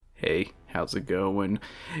How's it going?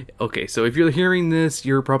 Okay, so if you're hearing this,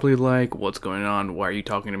 you're probably like, what's going on? Why are you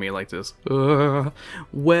talking to me like this?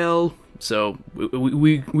 Well, so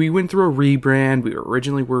we went through a rebrand. We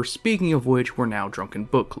originally were, speaking of which, we're now Drunken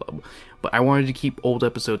Book Club. But I wanted to keep old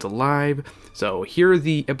episodes alive, so here are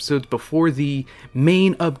the episodes before the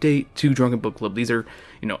main update to Drunken Book Club. These are,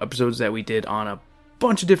 episodes that we did on a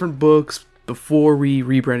bunch of different books before we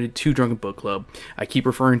rebranded to Drunken Book Club. I keep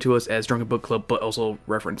referring to us as Drunken Book Club, but also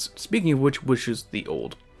reference, speaking of which is the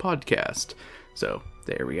old podcast. So,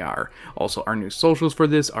 there we are. Also, our new socials for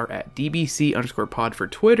this are at DBC_pod for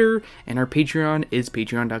Twitter, and our Patreon is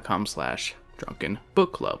patreon.com/Drunken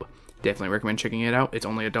Book Club. Definitely recommend checking it out. It's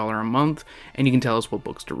only $1 a month, and you can tell us what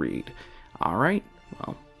books to read. Alright,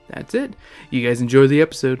 well, that's it. You guys enjoy the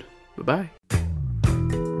episode. Bye-bye.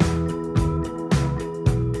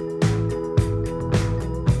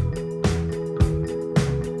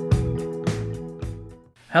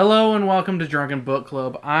 Hello and welcome to Drunken Book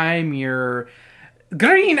Club. I'm your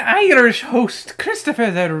green Irish host, Christopher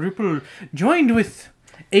the Ripple, joined with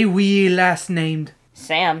a wee lass named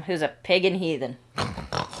Sam, who's a pagan heathen.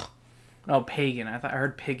 Oh, pagan. I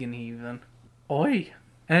heard pagan heathen. Oi.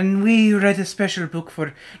 And we read a special book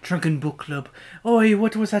for Drunken Book Club. Oi,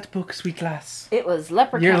 what was that book, sweet lass? It was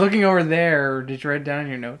Leprechauns. You're looking over there. Did you write down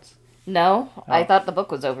your notes? No, I thought the book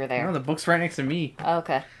was over there. No, the book's right next to me.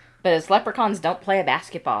 Okay. But it's Leprechauns Don't Play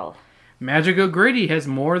Basketball. Magic O'Grady has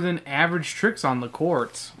more than average tricks on the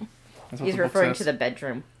court. He's referring to the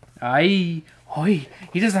bedroom. Aye. Oi,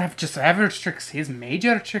 he doesn't have just average tricks. He has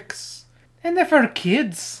major tricks. And they're for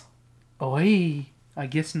kids. Oi, I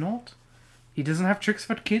guess not. He doesn't have tricks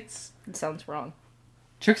for kids. It sounds wrong.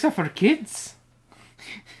 Tricks are for kids.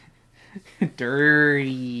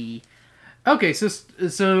 Dirty. Okay, so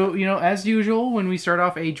as usual, when we start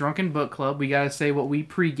off a Drunken Book Club, we gotta say what we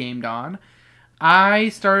pre-gamed on. I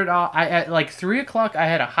started off, at like 3 o'clock, I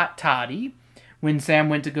had a hot toddy when Sam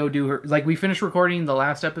went to go do her, like we finished recording the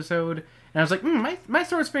last episode, and I was like, my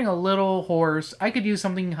throat's being a little hoarse, I could use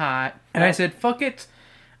something hot, and I said, fuck it,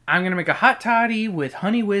 I'm gonna make a hot toddy with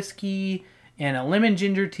honey whiskey, and a lemon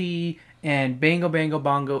ginger tea, and bango bango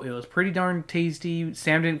bongo. It was pretty darn tasty.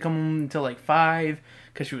 Sam didn't come home until like 5,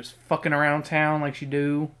 because she was fucking around town like she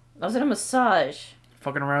do. I was in a massage.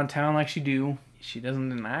 Fucking around town like she do. She doesn't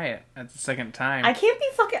deny it at the second time. I can't be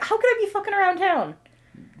fucking... How could I be fucking around town?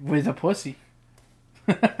 With a pussy.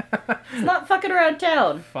 It's not fucking around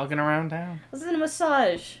town. Fucking around town. I was in a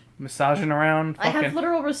massage. Massaging around. Fucking... I have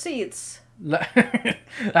literal receipts.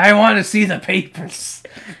 I want to see the papers.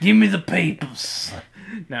 Give me the papers.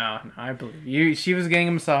 No, I believe you. She was getting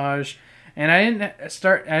a massage. And I didn't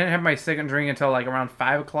have my second drink until like around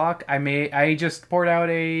 5 o'clock. I just poured out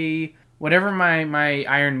a... Whatever my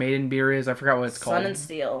Iron Maiden beer is, I forgot what it's called. Sun and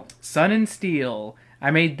Steel. Sun and Steel.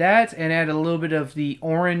 I made that and added a little bit of the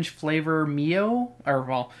orange flavor Mio,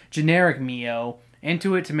 generic Mio,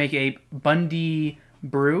 into it to make a Bundy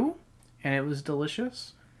brew, and it was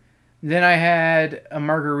delicious. Then I had a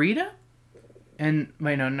margarita, and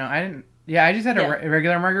wait, no, I didn't. Yeah, I just had a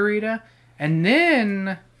regular margarita, and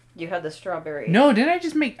then you had the strawberry. No, didn't I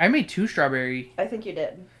just make? I made 2 strawberry. I think you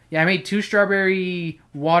did. Yeah, I made 2 strawberry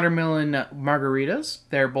watermelon margaritas.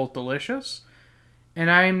 They're both delicious. And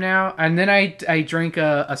then I drank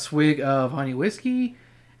a swig of honey whiskey.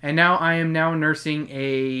 And now I am now nursing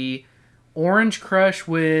a orange crush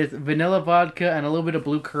with vanilla vodka and a little bit of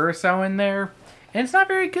blue curacao in there. And it's not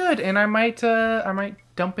very good. And I might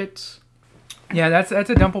dump it. Yeah, that's a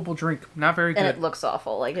dumpable drink. Not very good. And it looks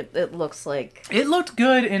awful. Like it looks like... It looked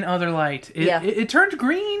good in other light. It turned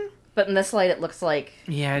green. But in this light, it looks like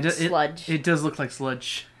sludge. It does look like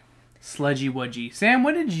sludge. Sludgy wudgy. Sam,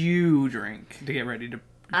 what did you drink to get ready to...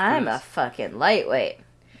 I'm a fucking lightweight.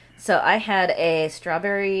 So I had a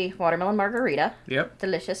strawberry watermelon margarita. Yep.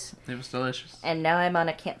 Delicious. It was delicious. And now I'm on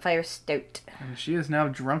a campfire stout. And she is now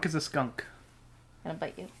drunk as a skunk. I'm gonna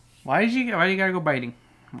bite you. Why do you gotta go biting?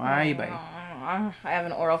 Why are you biting? I have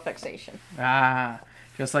an oral fixation.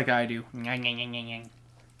 Just like I do.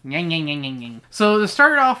 So to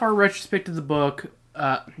start off our retrospect of the book,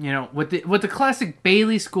 with the classic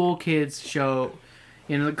Bailey School Kids show,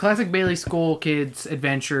 the classic Bailey School Kids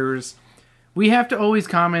adventures, we have to always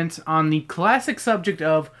comment on the classic subject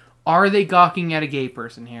of, are they gawking at a gay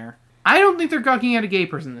person here? I don't think they're gawking at a gay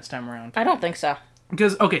person this time around. I don't think so.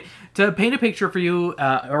 Because, okay, to paint a picture for you,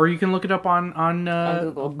 or you can look it up on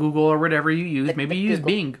Google or whatever you use. Maybe you use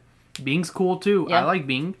Bing. Bing's cool too. Yeah. I like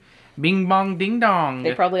Bing. Bing bong ding dong.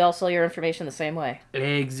 They probably all sell your information the same way.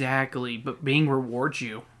 Exactly, but Bing rewards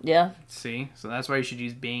you. Yeah. See? So that's why you should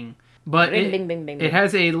use Bing. But Bing. it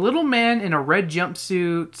has a little man in a red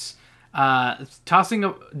jumpsuit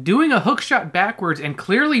doing a hook shot backwards and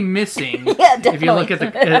clearly missing. Yeah, definitely. If you look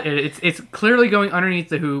at it's clearly going underneath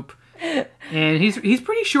the hoop. And he's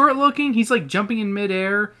pretty short looking. He's like jumping in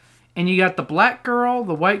midair. And you got the black girl,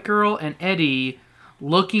 the white girl, and Eddie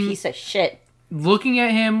Piece of shit. looking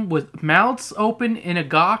at him with mouths open in a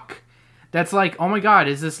gawk. That's like, oh my god,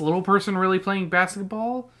 is this little person really playing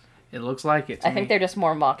basketball? It looks like it to I think they're just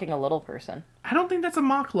more mocking a little person. I don't think that's a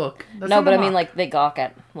mock look. No, but I mean, like, they gawk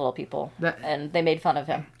at little people. And they made fun of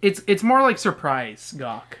him. It's more like surprise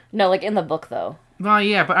gawk. No, like in the book, though. Well,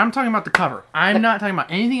 yeah, but I'm talking about the cover. I'm not talking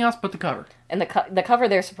about anything else but the cover. And the cover,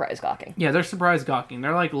 they're surprise gawking. Yeah, they're surprise gawking.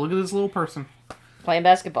 They're like, look at this little person. Playing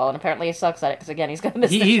basketball, and apparently he sucks at it, because again, he's going to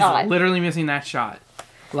miss the shot. He's literally missing that shot.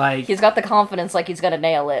 Like, he's got the confidence like he's going to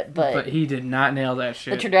nail it, but he did not nail that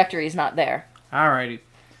shit. The trajectory's not there. Alrighty.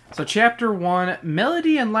 So chapter 1,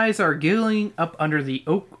 Melody and Liza are giggling up under the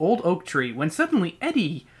old oak tree, when suddenly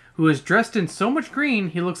Eddie, who is dressed in so much green,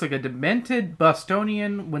 he looks like a demented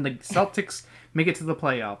Bostonian when the Celtics make it to the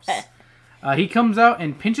playoffs. He comes out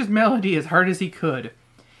and pinches Melody as hard as he could.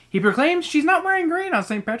 He proclaims she's not wearing green on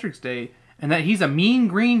St. Patrick's Day, and that he's a mean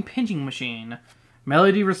green pinching machine.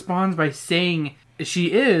 Melody responds by saying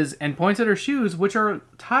she is, and points at her shoes, which are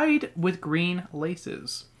tied with green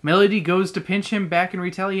laces. Melody goes to pinch him back in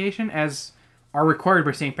retaliation, as are required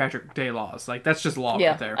by St. Patrick's Day laws. Like, that's just law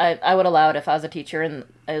right there. I would allow it if I was a teacher, and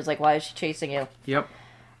I was like, why is she chasing you? Yep.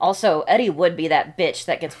 Also, Eddie would be that bitch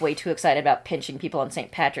that gets way too excited about pinching people on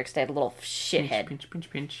St. Patrick's Day, the little shithead.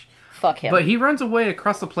 Pinch. Fuck him. But he runs away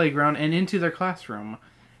across the playground and into their classroom.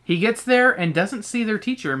 He gets there and doesn't see their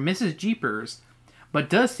teacher, Mrs. Jeepers, but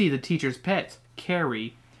does see the teacher's pet,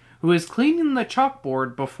 Carrie, who is cleaning the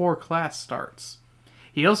chalkboard before class starts.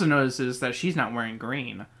 He also notices that she's not wearing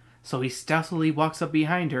green, so he stealthily walks up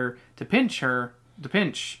behind her to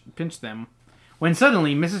pinch them. When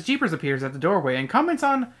suddenly, Mrs. Jeepers appears at the doorway and comments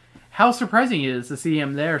on how surprising it is to see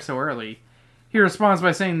him there so early. He responds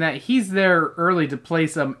by saying that he's there early to play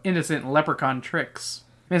some innocent leprechaun tricks.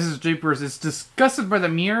 Mrs. Jeepers is disgusted by the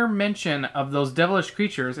mere mention of those devilish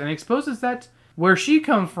creatures and exposes that where she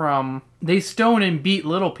comes from, they stone and beat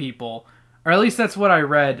little people. Or at least that's what I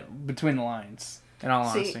read between the lines, in all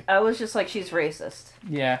honesty. I was just like, she's racist.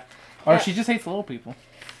 Yeah. Or she just hates little people.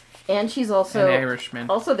 And she's also... An Irishman.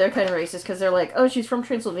 Also, they're kind of racist, because they're like, oh, she's from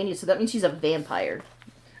Transylvania, so that means she's a vampire.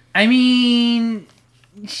 I mean,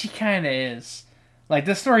 she kind of is. Like,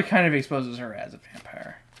 this story kind of exposes her as a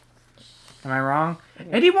vampire. Am I wrong?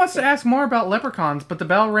 Eddie wants to ask more about leprechauns, but the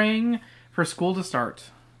bell rang for school to start.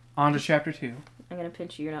 On to chapter 2. I'm gonna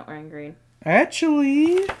pinch you, you're not wearing green.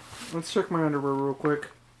 Actually, let's check my underwear real quick.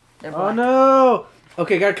 They're black. Oh no!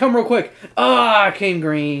 Okay, gotta come real quick. I came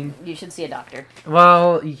green. You should see a doctor.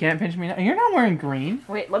 Well, you can't pinch me now. You're not wearing green.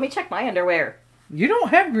 Wait, let me check my underwear. You don't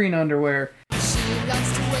have green underwear.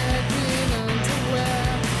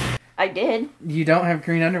 I did. You don't have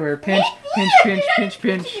green underwear. Pinch. You're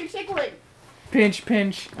tickling. Pinch.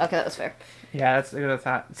 Okay, that was fair. Yeah, that's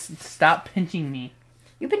hot. Stop pinching me.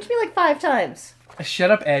 You pinched me like 5 times.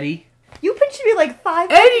 Shut up, Eddie. You pinched me like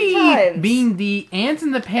 5 Eddie, times. being the ant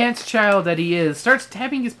in the pants child that he is, starts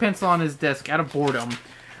tapping his pencil on his desk out of boredom.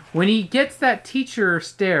 When he gets that teacher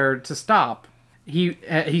stare to stop,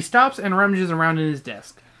 he stops and rummages around in his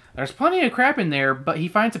desk. There's plenty of crap in there, but he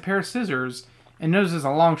finds a pair of scissors and notices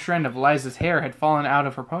a long strand of Liza's hair had fallen out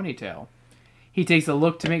of her ponytail. He takes a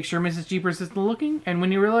look to make sure Mrs. Jeepers isn't looking, and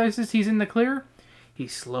when he realizes he's in the clear, he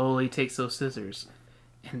slowly takes those scissors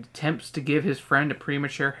and attempts to give his friend a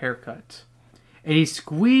premature haircut. And he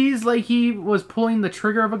squeezed like he was pulling the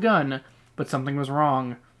trigger of a gun, but something was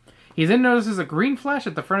wrong. He then notices a green flash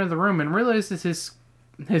at the front of the room and realizes his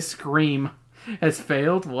scream has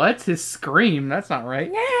failed. What? His scream? That's not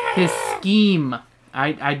right. Yeah. His scheme.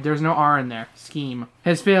 There's no R in there. Scheme.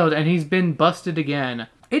 Has failed, and he's been busted again.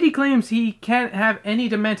 Eddie claims he can't have any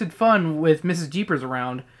demented fun with Mrs. Jeepers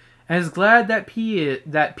around, and is glad that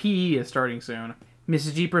PE is starting soon.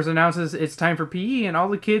 Mrs. Jeepers announces it's time for PE, and all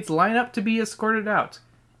the kids line up to be escorted out.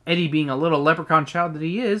 Eddie, being a little leprechaun child that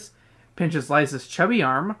he is, pinches Liza's chubby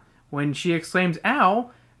arm. When she exclaims,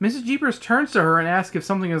 "Ow!" Mrs. Jeepers turns to her and asks if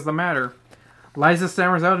something is the matter. Liza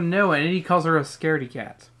stammers out a no, and Eddie calls her a scaredy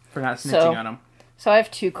cat for not snitching on him. So I have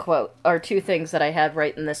two things that I have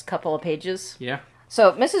right in this couple of pages. Yeah.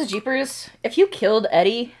 So, Mrs. Jeepers, if you killed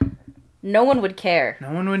Eddie, no one would care.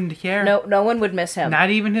 No one would care? No one would miss him. Not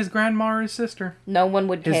even his grandma or his sister. No one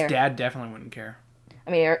would care. His dad definitely wouldn't care.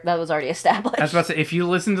 I mean, that was already established. I was about to say, if you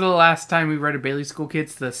listened to the last time we read a Bailey School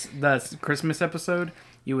Kids, the Christmas episode,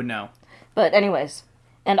 you would know. But anyways,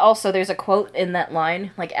 and also there's a quote in that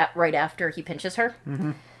line, like right after he pinches her.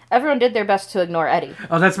 Mm-hmm. Everyone did their best to ignore Eddie.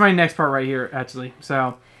 Oh, that's my next part right here, actually.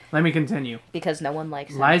 So, let me continue. Because no one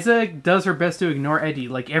likes him. Liza does her best to ignore Eddie,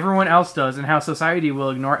 like everyone else does, and how society will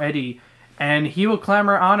ignore Eddie. And he will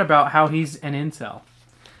clamor on about how he's an incel.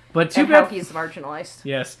 But too bad how he's marginalized.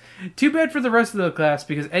 Yes. Too bad for the rest of the class,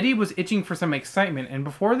 because Eddie was itching for some excitement, and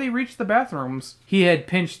before they reached the bathrooms, he had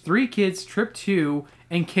pinched 3 kids, tripped 2,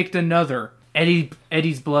 and kicked another.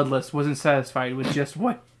 Eddie's bloodlust wasn't satisfied with just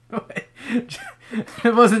what...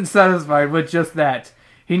 It wasn't satisfied with just that.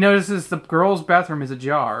 He notices the girls' bathroom is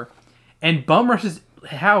ajar, and bum rushes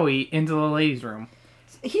Howie into the ladies' room.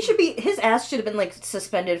 His ass should have been, like,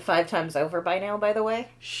 suspended 5 times over by now, by the way.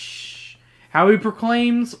 Shh. Howie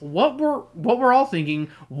proclaims what we're all thinking,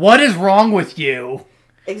 what is wrong with you?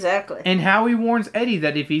 Exactly. And Howie warns Eddie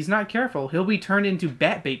that if he's not careful, he'll be turned into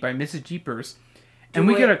bat bait by Mrs. Jeepers. And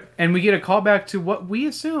we get a callback to what we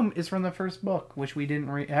assume is from the first book, which we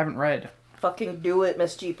haven't read. Fucking do it,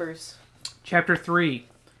 Miss Jeepers. Chapter 3.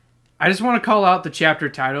 I just want to call out the chapter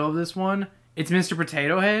title of this one. It's Mr.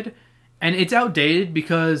 Potato Head. And it's outdated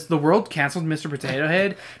because the world canceled Mr. Potato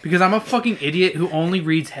Head because I'm a fucking idiot who only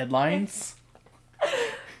reads headlines.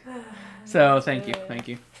 So, thank you.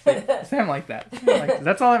 Sam like that.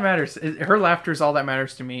 That's all that matters. Her laughter is all that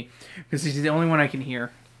matters to me because she's the only one I can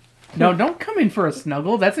hear. No, don't come in for a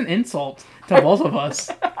snuggle. That's an insult to both of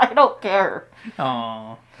us. I don't care.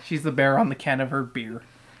 Aw, she's the bear on the can of her beer.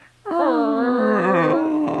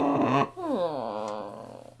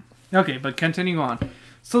 Okay, but continue on.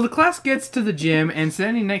 So the class gets to the gym, and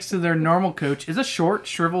standing next to their normal coach is a short,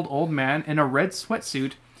 shriveled old man in a red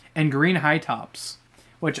sweatsuit and green high tops.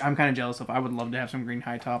 Which I'm kind of jealous of. I would love to have some green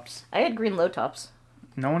high tops. I had green low tops.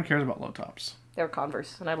 No one cares about low tops. They were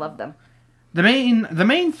Converse, and I loved them. The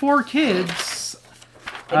main 4 kids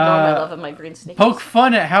Ignore my love of my green sneakers. Poke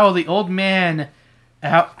fun at how the old man,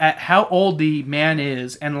 how old the man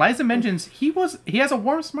is, and Liza mentions he has a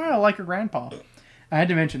warm smile like her grandpa. I had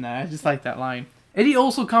to mention that. I just like that line. Eddie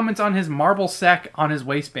also comments on his marble sack on his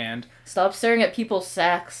waistband. Stop staring at people's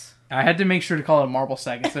sacks. I had to make sure to call it a marble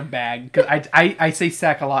sack instead of bag, because I say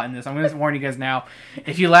sack a lot in this. I'm going to warn you guys now.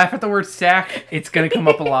 If you laugh at the word sack, it's going to come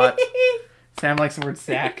up a lot. Sam likes the word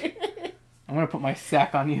sack. I'm going to put my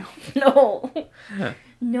sack on you. No.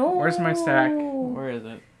 No. Where's my sack? Where is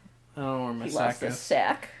it? I don't know where my sack lost is. a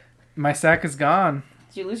sack. My sack is gone.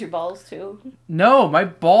 Did you lose your balls too? No, my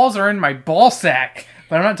balls are in my ball sack.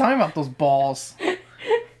 But I'm not talking about those balls.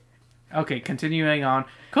 Okay, continuing on.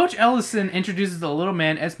 Coach Ellison introduces the little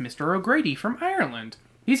man as Mr. O'Grady from Ireland.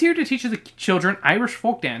 He's here to teach the children Irish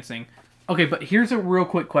folk dancing. Okay, but here's a real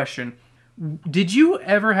quick question. Did you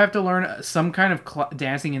ever have to learn some kind of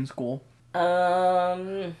dancing in school?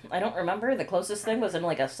 I don't remember. The closest thing was in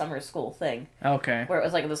like a summer school thing. Okay. Where it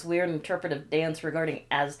was like this weird interpretive dance regarding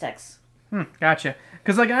Aztecs. Gotcha.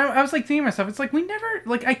 Because like I was like thinking to myself, it's like we never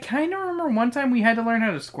like I kind of remember one time we had to learn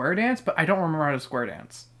how to square dance, but I don't remember how to square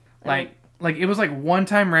dance. Like it was like one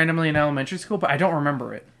time randomly in elementary school, but I don't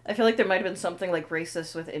remember it. I feel like there might have been something like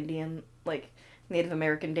racist with Indian, like Native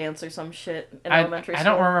American dance or some shit in elementary school. I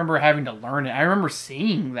don't remember having to learn it. I remember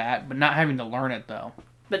seeing that, but not having to learn it though.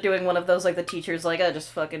 But doing one of those, like, the teacher's like,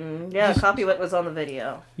 just fucking, copy what was on the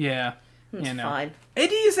video. Yeah. It's fine.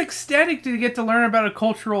 Eddie is ecstatic to get to learn about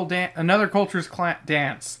another culture's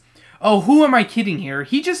dance. Oh, who am I kidding here?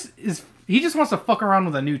 He just wants to fuck around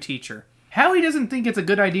with a new teacher. Howie doesn't think it's a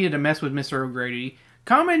good idea to mess with Mr. O'Grady,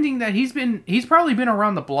 commenting that he's probably been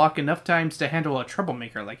around the block enough times to handle a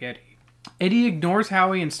troublemaker like Eddie. Eddie ignores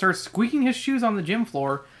Howie and starts squeaking his shoes on the gym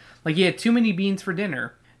floor like he had too many beans for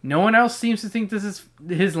dinner. No one else seems to think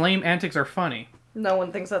his lame antics are funny. No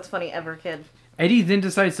one thinks that's funny ever, kid. Eddie then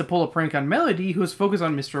decides to pull a prank on Melody, who is focused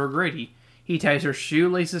on Mr. O'Grady. He ties her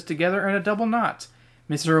shoelaces together in a double knot.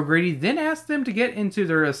 Mr. O'Grady then asks them to get into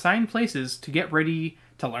their assigned places to get ready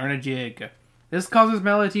to learn a jig. This causes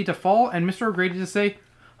Melody to fall and Mr. O'Grady to say,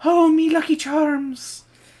 "Oh, me lucky charms."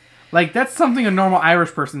 Like, that's something a normal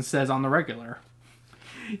Irish person says on the regular.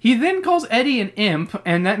 He then calls Eddie an imp,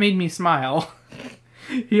 and that made me smile.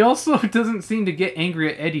 He also doesn't seem to get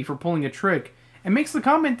angry at Eddie for pulling a trick, and makes the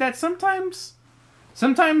comment that sometimes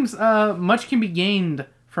much can be gained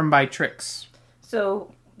by tricks.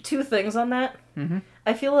 So, 2 things on that. Mm-hmm.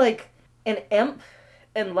 I feel like an imp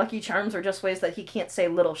and Lucky Charms are just ways that he can't say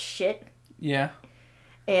little shit. Yeah.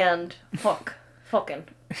 And fucking.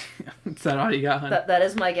 Is that all you got, honey? That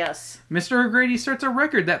is my guess. Mr. O'Grady starts a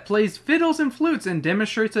record that plays fiddles and flutes and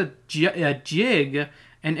demonstrates a jig.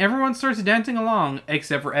 And everyone starts dancing along,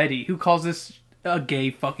 except for Eddie, who calls this a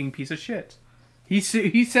gay fucking piece of shit. He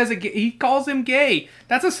he calls him gay.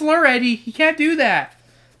 That's a slur, Eddie. He can't do that.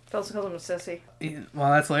 He also calls him a sissy.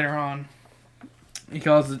 Well, that's later on. He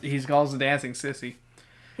calls the dancing sissy.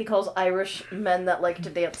 He calls Irish men that like to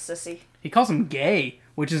dance sissy. He calls him gay,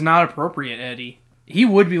 which is not appropriate, Eddie. He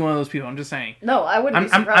would be one of those people. I'm just saying. No, I wouldn't be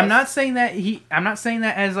surprised. I'm not saying that I'm not saying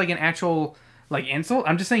that as like an actual like insult.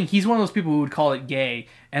 I'm just saying he's one of those people who would call it gay,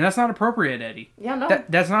 and that's not appropriate, Eddie. Yeah, no.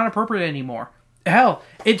 That's not appropriate anymore. Hell,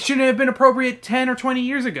 it shouldn't have been appropriate 10 or 20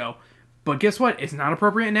 years ago. But guess what? It's not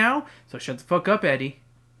appropriate now. So shut the fuck up, Eddie.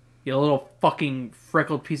 You little fucking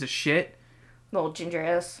freckled piece of shit. Little ginger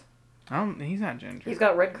ass. He's not ginger. He's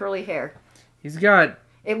got red curly hair. He's got...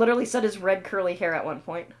 It literally said his red curly hair at one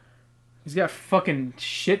point. He's got fucking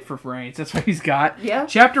shit for brains. That's what he's got. Yeah.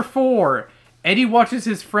 Chapter 4. Eddie watches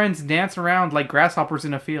his friends dance around like grasshoppers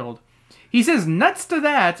in a field. He says nuts to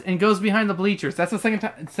that and goes behind the bleachers. That's the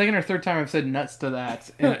second or third time I've said nuts to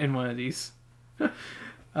that in one of these. Take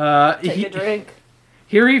a drink.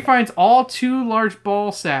 Here he finds all 2 large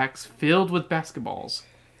ball sacks filled with basketballs.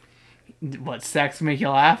 What sacks make you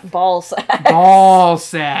laugh? Ball sacks. Ball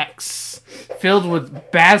sacks filled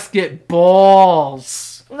with basketballs.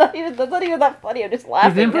 That's not even that funny. I'm just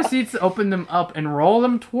laughing. He then proceeds to open them up and roll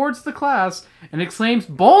them towards the class and exclaims,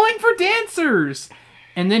 "Bowling for dancers!"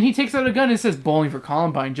 And then he takes out a gun and says, "Bowling for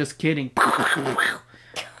Columbine, just kidding."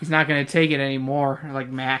 He's not going to take it anymore, like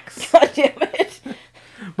Max. God damn it.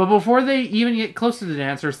 But before they even get close to the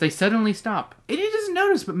dancers, they suddenly stop. Eddie doesn't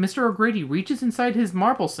notice, but Mr. O'Grady reaches inside his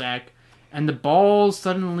marble sack, and the balls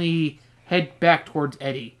suddenly head back towards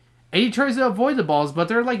Eddie. Eddie tries to avoid the balls, but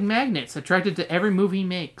they're like magnets, attracted to every move he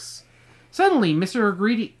makes. Suddenly, Mr.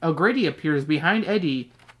 O'Grady appears behind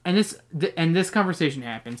Eddie, and this conversation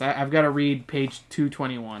happens. I've got to read page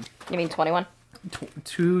 221. You mean 21?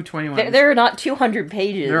 221. There are not 200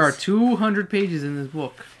 pages. There are 200 pages in this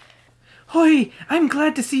book. "Hoy, I'm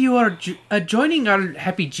glad to see you are joining our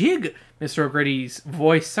happy jig." Mr. O'Grady's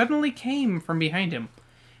voice suddenly came from behind him.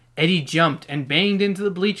 Eddie jumped and banged into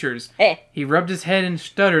the bleachers. Hey. He rubbed his head and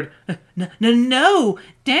stuttered, No,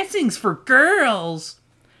 dancing's for girls.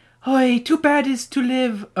 "Hoy, too bad it's to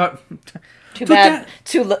live. Too bad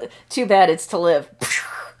it's to live.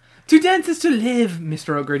 To dance is to live,"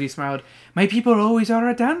 Mr. O'Grady smiled. "My people always are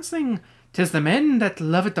a-dancing. 'Tis the men that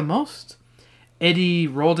love it the most." Eddie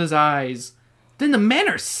rolled his eyes. "Then the men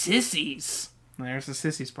are sissies." There's the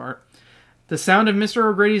sissies part. The sound of Mr.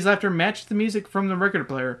 O'Grady's laughter matched the music from the record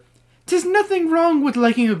player. "'Tis nothing wrong with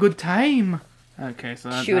liking a good time." Okay, so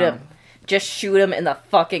that's... Shoot him. Just shoot him in the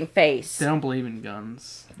fucking face. They don't believe in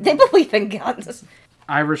guns. They believe in guns.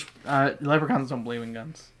 Leprechauns don't believe in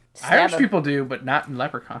guns. Stab Irish him. people do, but not in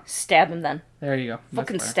leprechauns. Stab him then. There you go.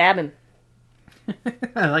 Fucking stab him.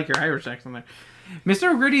 I like your Irish accent there.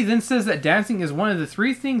 Mr. O'Grady then says that dancing is one of the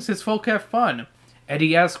 3 things his folk have fun.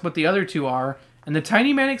 Eddie asks what the other 2 are, and the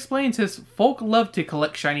tiny man explains his folk love to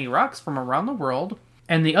collect shiny rocks from around the world,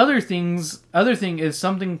 and the other thing is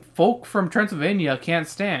something folk from Transylvania can't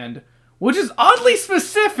stand, which is oddly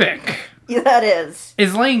specific. Yeah, that is.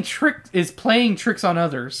 Is playing tricks on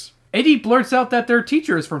others. Eddie blurts out that their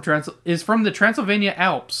teacher is from the Transylvania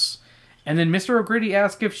Alps, and then Mr. O'Grady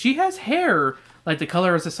asks if she has hair like the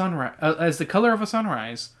color of a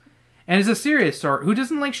sunrise, and is a serious sort who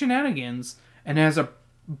doesn't like shenanigans, and has a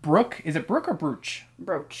is it brook or brooch?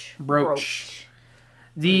 Brooch.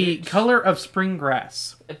 The color of spring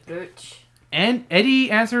grass. A brooch. And Eddie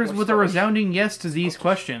answers with a resounding yes to these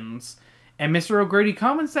questions, and Mr. O'Grady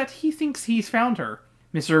comments that he thinks he's found her.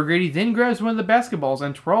 Mr. O'Grady then grabs one of the basketballs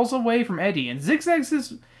and twirls away from Eddie and zigzags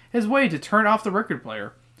his way to turn off the record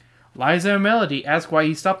player. Liza and Melody ask why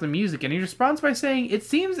he stopped the music, and he responds by saying it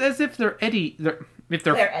seems as if their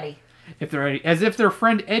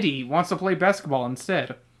friend Eddie wants to play basketball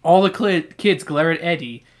instead. All the kids glare at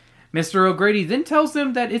Eddie. Mr. O'Grady then tells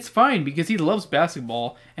them that it's fine because he loves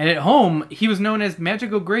basketball, and at home he was known as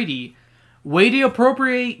Magic O'Grady. Way to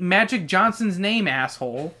appropriate Magic Johnson's name,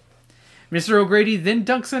 asshole. Mr. O'Grady then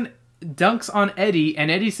dunks on Eddie, and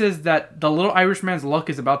Eddie says that the little Irishman's luck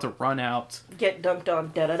is about to run out. Get dunked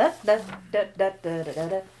on.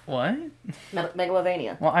 Da-da-da-da-da-da-da-da-da. What?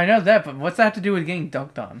 Megalovania. Well, I know that, but what's that have to do with getting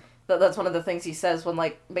dunked on? That's one of the things he says when,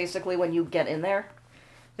 basically when you get in there,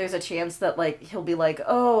 there's a chance that, he'll be like,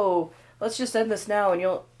 "Oh, let's just end this now," and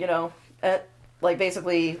you'll,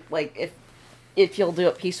 basically, if you'll do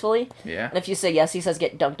it peacefully. Yeah. And if you say yes, he says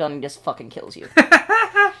get dunked on and just fucking kills you.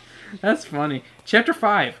 That's funny. Chapter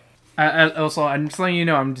 5. Also, I'm just letting you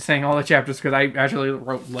know, I'm just saying all the chapters because I actually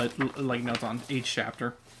wrote notes on each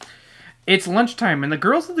chapter. It's lunchtime, and the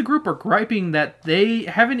girls of the group are griping that they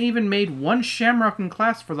haven't even made one shamrock in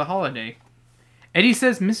class for the holiday. Eddie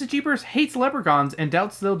says Mrs. Jeepers hates leprechauns and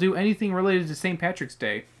doubts they'll do anything related to St. Patrick's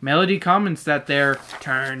Day. Melody comments that their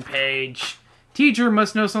turn page teacher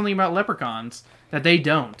must know something about leprechauns. that they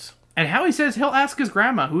don't. And Howie says he'll ask his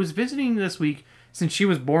grandma, who is visiting this week since she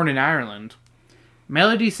was born in Ireland.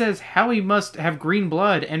 Melody says Howie must have green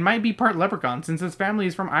blood and might be part leprechaun since his family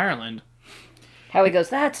is from Ireland. Howie goes,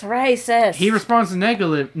 that's racist. He responds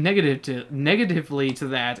negatively to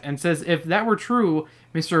that and says if that were true,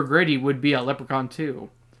 Mr. O'Grady would be a leprechaun too.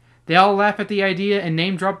 They all laugh at the idea and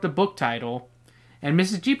name drop the book title. And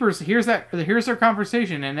Mrs. Jeepers hears their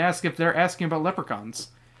conversation and asks if they're asking about leprechauns.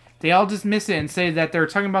 They all dismiss it and say that they're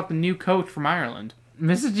talking about the new coach from Ireland.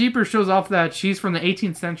 Mrs. Jeepers shows off that she's from the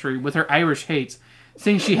 18th century with her Irish hates,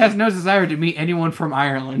 saying she has no desire to meet anyone from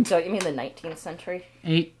Ireland. So you mean the 19th century?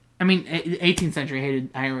 18th century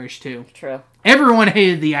hated Irish too. True. Everyone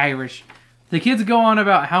hated the Irish. The kids go on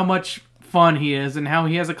about how much fun he is and how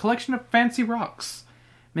he has a collection of fancy rocks.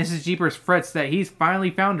 Mrs. Jeepers frets that he's finally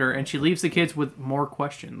found her, and she leaves the kids with more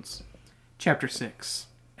questions. Chapter 6.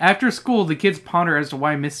 After school, the kids ponder as to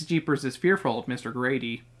why Mrs. Jeepers is fearful of Mr.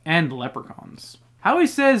 Grady and leprechauns. Howie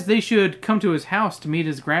says they should come to his house to meet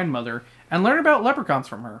his grandmother and learn about leprechauns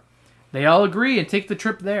from her. They all agree and take the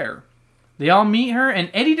trip there. They all meet her, and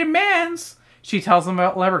Eddie demands she tells them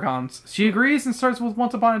about leprechauns. She agrees and starts with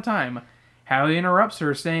Once Upon a Time. Howie interrupts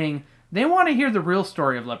her, saying they want to hear the real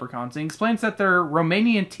story of leprechauns, and explains that their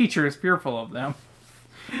Romanian teacher is fearful of them.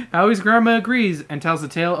 Howie's grandma agrees and tells the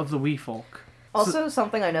tale of the wee folk. Also,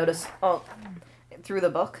 something I noticed through the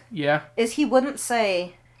book is he would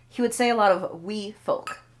say a lot of wee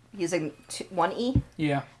folk using one E.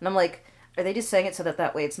 Yeah. And I'm like, are they just saying it so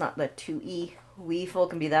that way it's not the 2E? Wee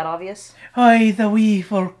folk can be that obvious? Hi, the wee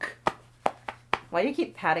folk. Why do you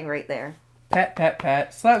keep patting right there? Pat, pat,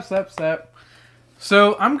 pat. Slap, slap, slap.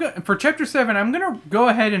 So, for chapter 7, I'm going to go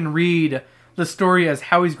ahead and read the story as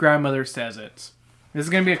Howie's grandmother says it. This is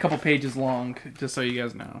going to be a couple pages long, just so you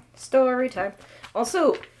guys know. Story time.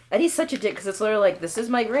 Also, Eddie's such a dick, because it's literally like, this is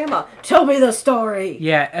my grandma. Tell me the story!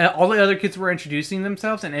 Yeah, all the other kids were introducing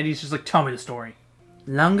themselves, and Eddie's just like, tell me the story.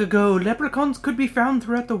 Long ago, leprechauns could be found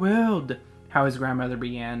throughout the world, Howie's grandmother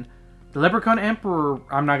began. The leprechaun emperor...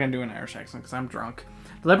 I'm not going to do an Irish accent, because I'm drunk.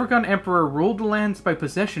 The leprechaun emperor ruled the lands by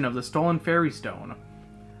possession of the stolen fairy stone.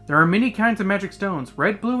 There are many kinds of magic stones,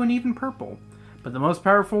 red, blue, and even purple. But the most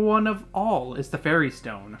powerful one of all is the fairy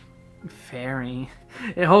stone. Fairy.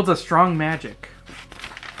 It holds a strong magic.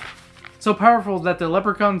 So powerful that the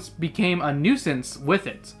leprechauns became a nuisance with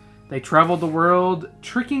it. They traveled the world,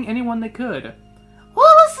 tricking anyone they could.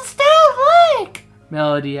 What was the stone like?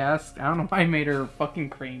 Melody asked. I don't know why I made her fucking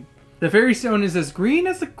cream. The fairy stone is as green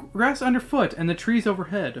as the grass underfoot and the trees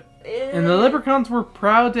overhead. And the leprechauns were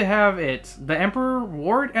proud to have it. The emperor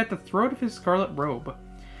wore it at the throat of his scarlet robe.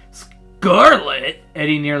 Scarlet?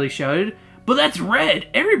 Eddie nearly shouted. But that's red.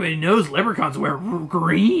 Everybody knows leprechauns wear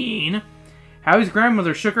green. Howie's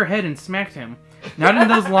grandmother shook her head and smacked him. Not in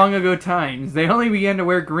those long ago times. They only began to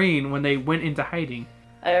wear green when they went into hiding.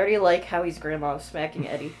 I already like Howie's grandma smacking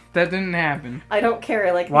Eddie. That didn't happen. I don't care,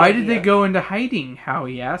 I like the Why idea. did they go into hiding?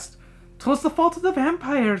 Howie asked. 'Twas the fault of the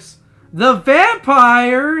vampires. The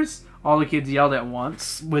vampires! All the kids yelled at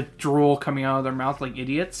once, with drool coming out of their mouth like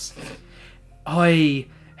idiots. Oi!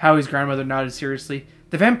 Howie's grandmother nodded seriously.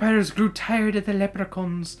 The vampires grew tired of the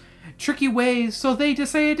leprechauns' tricky ways, so they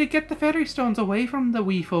decided to get the fairy stones away from the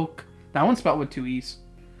wee folk. That one's spelled with 2 E's.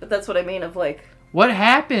 But that's what I mean of like... What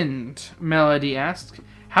happened? Melody asked.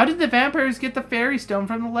 How did the vampires get the fairy stone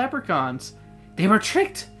from the leprechauns? They were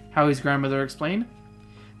tricked, Howie's grandmother explained.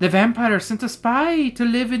 The vampire sent a spy to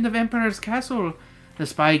live in the emperor's castle. The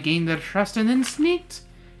spy gained their trust and then sneaked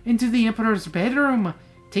into the emperor's bedroom,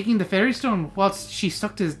 taking the fairy stone whilst she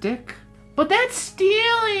sucked his dick. But that's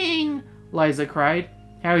stealing, Liza cried.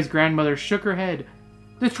 Howie's grandmother shook her head.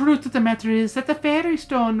 The truth of the matter is that the fairy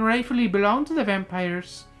stone rightfully belonged to the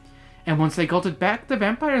vampires. And once they got it back, the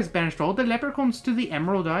vampires banished all the leprechauns to the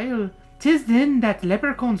Emerald Isle. 'Tis then that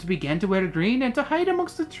leprechauns began to wear green and to hide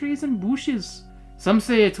amongst the trees and bushes. Some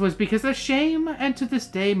say it was because of shame, and to this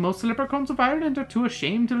day most leprechauns of Ireland are too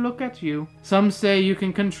ashamed to look at you. Some say you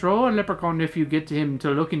can control a leprechaun if you get him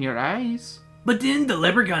to look in your eyes. But didn't the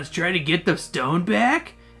leprechauns try to get the stone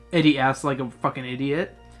back? Eddie asked like a fucking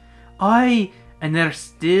idiot. Aye, and they're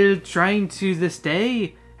still trying to this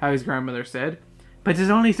day, Howie's grandmother said. But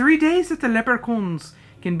it's only 3 days that the leprechauns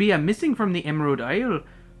can be missing from the Emerald Isle.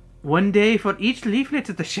 1 day for each leaflet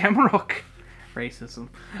at the Shamrock. Racism.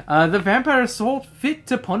 The vampires saw fit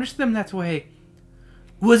to punish them that way.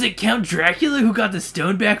 Was it Count Dracula who got the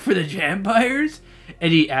stone back for the vampires?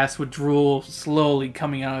 Eddie asked with drool slowly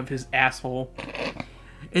coming out of his asshole.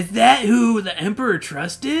 Is that who the Emperor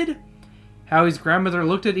trusted? Howie's grandmother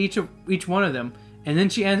looked at each one of them, and then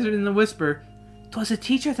she answered in a whisper, 'Twas a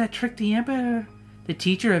teacher that tricked the Emperor. the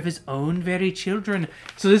teacher of his own very children.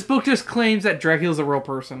 So this book just claims that Dracula's a real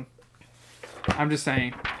person. I'm just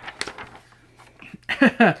saying.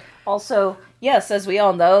 Also, yes, as we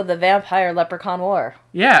all know, the Vampire Leprechaun War.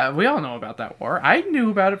 Yeah, we all know about that war. I knew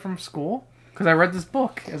about it from school. Because I read this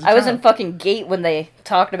book as a child. I was in fucking Gate when they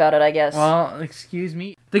talked about it, I guess. Well, excuse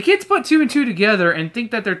me. The kids put 2 and 2 together and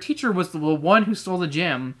think that their teacher was the one who stole the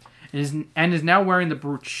gem and is now wearing the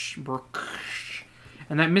brooch.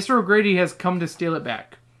 And that Mr. O'Grady has come to steal it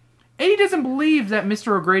back. Eddie doesn't believe that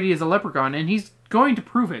Mr. O'Grady is a leprechaun, and he's going to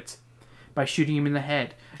prove it by shooting him in the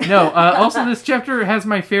head. No, also this chapter has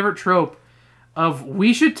my favorite trope of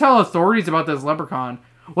we should tell authorities about this leprechaun.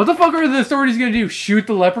 What the fuck are the authorities going to do? Shoot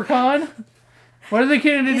the leprechaun? What are they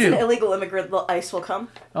going to do? He's an illegal immigrant. The ice will come.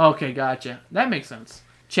 Okay, gotcha. That makes sense.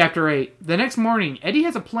 Chapter 8. The next morning, Eddie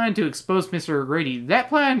has a plan to expose Mr. O'Grady. That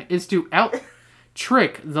plan is to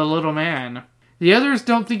out-trick the little man. The others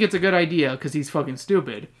don't think it's a good idea, because he's fucking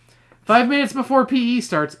stupid. 5 minutes before PE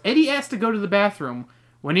starts, Eddie asks to go to the bathroom.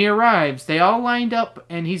 When he arrives, they all lined up,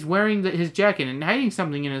 and he's wearing his jacket and hiding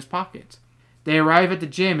something in his pocket. They arrive at the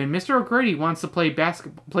gym, and Mr. O'Grady wants to play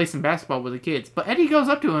some basketball with the kids. But Eddie goes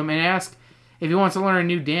up to him and asks if he wants to learn a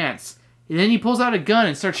new dance. And then he pulls out a gun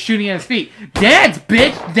and starts shooting at his feet. Dance,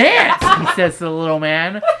 bitch! Dance! He says to the little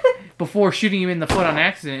man. Before shooting him in the foot on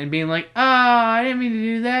accident and being like, I didn't mean to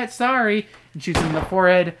do that, sorry. And shoots him in the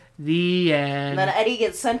forehead. The end. And then Eddie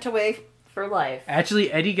gets sent away for life.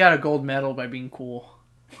 Actually, Eddie got a gold medal by being cool.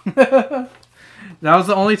 That was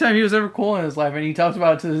the only time he was ever cool in his life, and he talks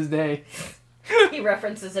about it to this day. He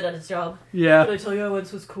references it at his job. Yeah. Did I tell you I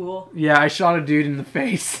once was cool? Yeah, I shot a dude in the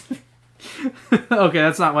face. Okay,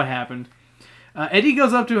 that's not what happened. Eddie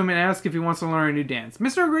goes up to him and asks if he wants to learn a new dance.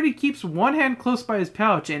 Mr. O'Grady keeps one hand close by his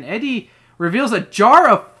pouch, and Eddie reveals a jar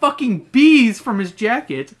of fucking bees from his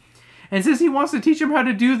jacket and says he wants to teach him how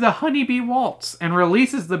to do the honeybee waltz and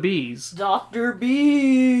releases the bees. Dr.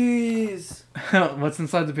 Bees! What's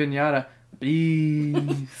inside the piñata?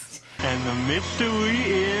 Bees. And the mystery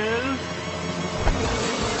is...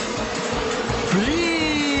 Please!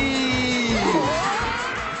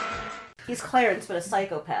 He's Clarence, but a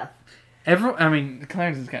psychopath.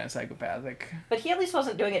 Clarence is kind of psychopathic. But he at least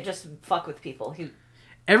wasn't doing it just to fuck with people.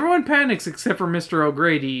 Everyone panics except for Mr.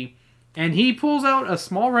 O'Grady, and he pulls out a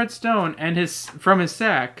small red stone from his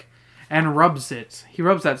sack and rubs it. He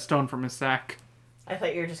rubs that stone from his sack. I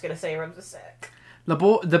thought you were just going to say he rubs his sack.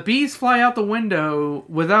 The bees fly out the window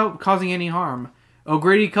without causing any harm.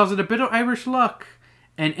 O'Grady calls it a bit of Irish luck,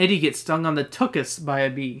 and Eddie gets stung on the tuchus by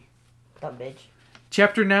a bee. Dumb bitch.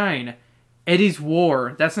 Chapter 9. Eddie's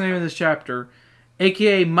War. That's the name of this chapter.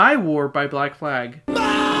 A.k.a. My War by Black Flag.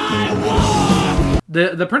 My War!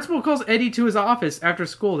 The principal calls Eddie to his office after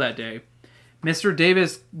school that day. Mr.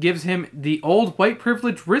 Davis gives him the old white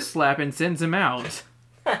privilege wrist slap and sends him out.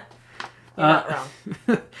 You're not wrong.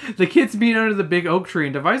 The kids meet under the big oak tree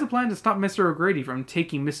and devise a plan to stop Mr. O'Grady from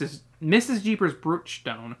taking Mrs. Jeepers'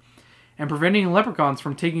 Brookstone and preventing leprechauns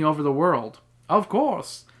from taking over the world. Of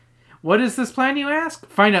course. What is this plan, you ask?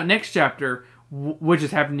 Find out next chapter, which is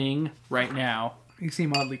happening right now. You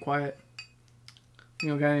seem oddly quiet. You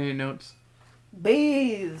don't got any notes?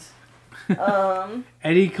 Bees!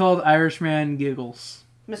 Eddie called Irishman Giggles.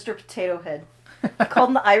 Mr. Potato Head. I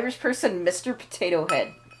called the Irish person Mr. Potato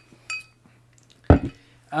Head.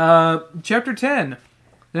 Chapter 10.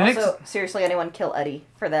 Seriously, anyone kill Eddie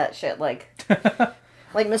for that shit? Like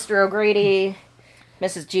Mr. O'Grady...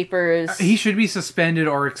 Mrs. Jeepers. He should be suspended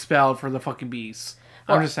or expelled for the fucking bees.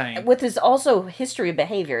 I'm just saying. With his also history of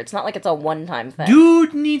behavior, it's not like it's a one-time thing.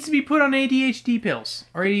 Dude needs to be put on ADHD pills.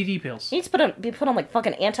 Or ADD pills. He needs to be put on like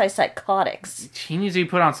fucking antipsychotics. He needs to be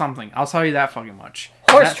put on something. I'll tell you that fucking much.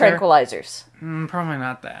 Horse tranquilizers. Probably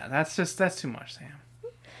not that. That's too much, Sam.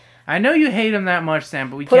 I know you hate him that much,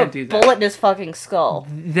 Sam, but we can't do that. Put a bullet in his fucking skull.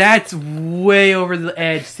 That's way over the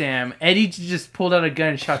edge, Sam. Eddie just pulled out a gun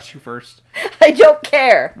and shot you first. I don't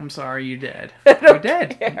care. I'm sorry, you're dead. You're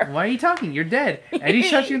dead. Care. Why are you talking? You're dead. Eddie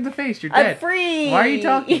shot you in the face. You're dead. I'm free. Why are you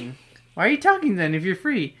talking? Why are you talking then if you're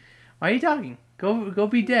free? Why are you talking? Go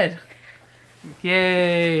be dead.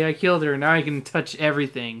 Yay, I killed her. Now I can touch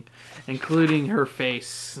everything, including her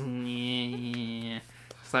face. Yeah.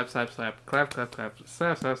 Slap, slap, slap. Clap, clap, clap.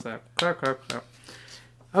 Slap, slap, slap. Clap, clap, clap.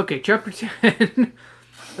 Okay, chapter 10.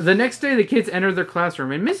 The next day, the kids enter their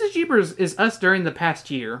classroom, and Mrs. Jeepers is us during the past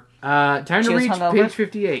year. Time to reach page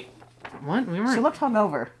 58. What? We weren't. She looked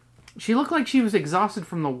hungover. She looked like she was exhausted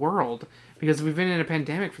from the world, because we've been in a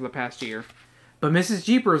pandemic for the past year. But Mrs.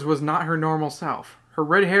 Jeepers was not her normal self. Her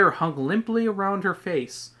red hair hung limply around her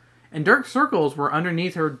face, and dark circles were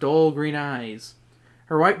underneath her dull green eyes.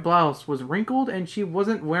 Her white blouse was wrinkled, and she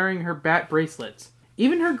wasn't wearing her bat bracelets.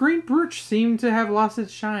 Even her green brooch seemed to have lost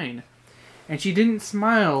its shine. And she didn't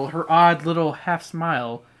smile her odd little half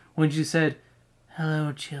smile when she said,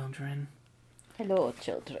 "Hello, children." Hello,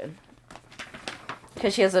 children.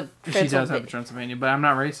 Because she has a She does have a Transylvania, but I'm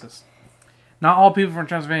not racist. Not all people from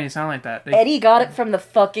Transylvania sound like that. Eddie got it from the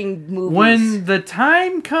fucking movies. When the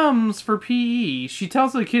time comes for PE, she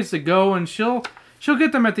tells the kids to go and she'll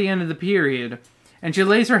get them at the end of the period. And she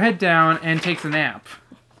lays her head down and takes a nap.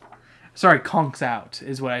 Sorry, conks out,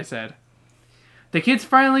 is what I said. The kids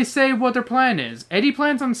finally say what their plan is. Eddie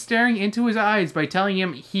plans on staring into his eyes by telling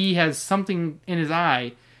him he has something in his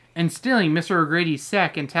eye and stealing Mr. O'Grady's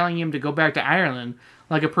sack and telling him to go back to Ireland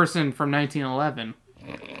like a person from 1911.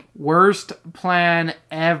 Worst plan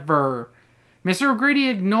ever. Mr. O'Grady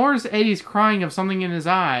ignores Eddie's crying of something in his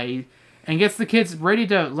eye and gets the kids ready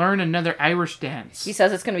to learn another Irish dance. He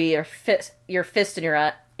says it's going to be your fist in your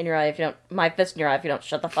eye if you don't, my fist in your eye if you don't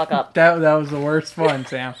shut the fuck up. That was the worst one,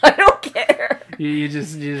 Sam. I don't care. You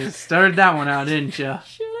just started that one out, didn't you?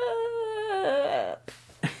 Shut up.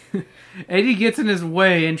 Eddie gets in his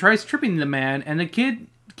way and tries tripping the man, and the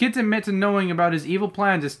kids admit to knowing about his evil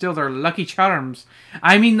plan to steal their lucky charms.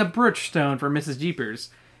 I mean the brooch stone for Mrs. Jeepers.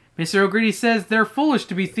 Mr. O'Grady says they're foolish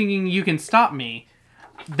to be thinking you can stop me.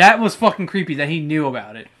 That was fucking creepy that he knew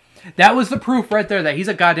about it. That was the proof right there that he's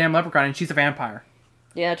a goddamn leprechaun and she's a vampire.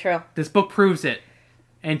 Yeah, true. This book proves it.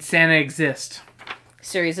 And Santa exists.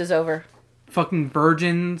 Series is over. Fucking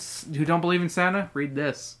virgins who don't believe in Santa, read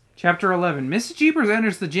this. Chapter 11. Mrs. Jeepers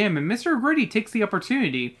enters the gym and Mr. O'Grady takes the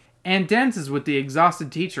opportunity and dances with the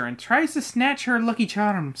exhausted teacher and tries to snatch her lucky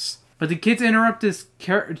charms. But the kids interrupt this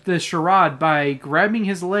charade by grabbing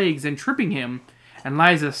his legs and tripping him, and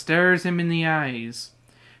Liza stares him in the eyes.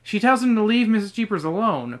 She tells him to leave Mrs. Jeepers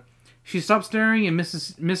alone. She stops staring and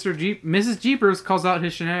Mrs. Jeepers calls out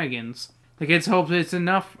his shenanigans. The kids hope it's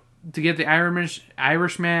enough to get the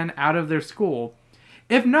Irishman out of their school.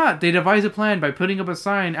 If not, they devise a plan by putting up a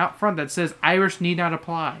sign out front that says Irish need not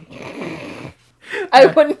apply. I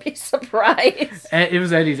wouldn't be surprised. It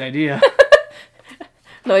was Eddie's idea.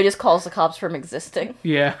 No, he just calls the cops from existing.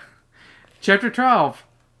 Yeah. Chapter 12.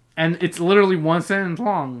 And it's literally one sentence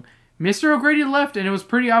long. Mr. O'Grady left and it was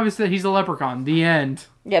pretty obvious that he's a leprechaun. The end.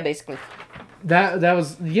 Yeah, basically. That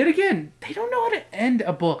was, yet again, they don't know how to end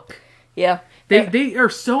a book. Yeah. They are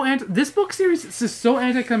so this book series is so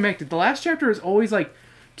anticlimactic. The last chapter is always like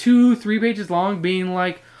 2-3 pages long being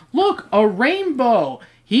like, look, a rainbow.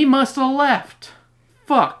 He must have left.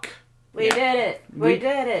 Fuck. We did it. We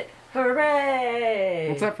did it. Hooray.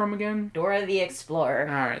 What's that from again? Dora the Explorer.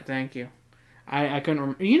 Alright, thank you. I couldn't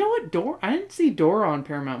remember. You know what? I didn't see Dora on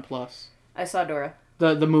Paramount Plus. I saw Dora.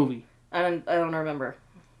 The movie. I don't remember.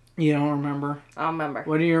 You don't remember? I don't remember.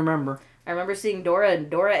 What do you remember? I remember seeing Dora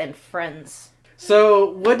and Friends. So,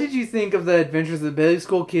 what did you think of the Adventures of the Bailey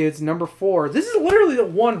School Kids, number 4? This is literally the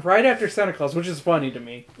one right after Santa Claus, which is funny to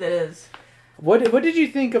me. It is. What did you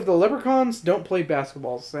think of the Leprechauns Don't Play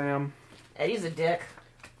Basketball, Sam? Eddie's a dick.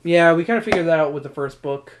 Yeah, we kind of figured that out with the first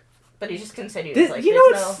book. But he just continues.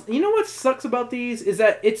 You know what sucks about these is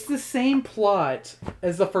that it's the same plot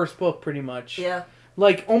as the first book, pretty much. Yeah.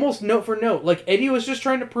 Like, almost note for note. Like, Eddie was just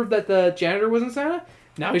trying to prove that the janitor wasn't Santa.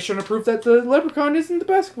 Now he's trying to prove that the leprechaun isn't the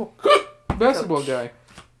basketball guy.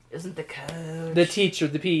 Isn't the coach. The teacher,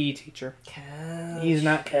 the PE teacher. Coach. He's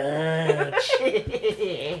not coach.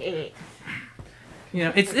 You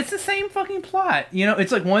know, it's the same fucking plot. You know,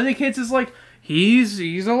 it's like one of the kids is like, he's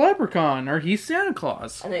a leprechaun, or he's Santa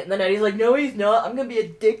Claus. And then Eddie's like, no, he's not. I'm gonna be a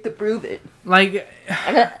dick to prove it. Like,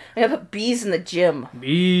 I gotta put bees in the gym.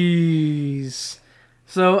 Bees.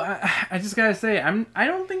 So I just gotta say, I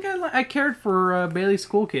don't think I cared for Bailey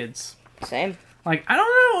School Kids. Same. Like, I don't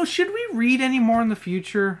know. Should we read any more in the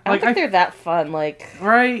future? I don't think they're that fun. Like,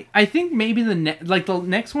 right? I think maybe the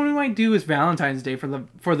next one we might do is Valentine's Day for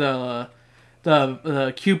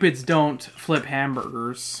the Cupids Don't Flip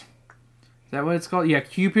Hamburgers. Is that what it's called? Yeah,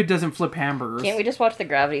 Cupid doesn't flip hamburgers. Can't we just watch the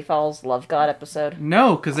Gravity Falls Love God episode?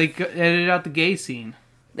 No, because they edited out the gay scene.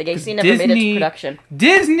 The gay scene never made it to production.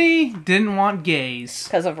 Disney didn't want gays.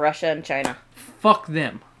 Because of Russia and China. Fuck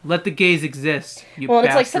them. Let the gays exist, you bastards.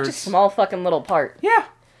 It's like such a small fucking little part. Yeah.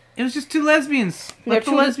 It was just two lesbians. Let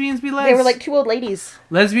the lesbians be lesbians. They were like two old ladies.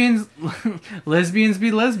 Lesbians be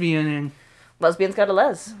lesbianing. Lesbians got a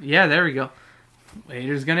les. Yeah, there we go.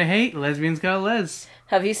 Haters gonna hate. Lesbians got a les.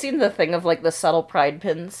 Have you seen the thing of like the subtle pride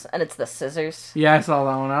pins and it's the scissors? Yeah, I saw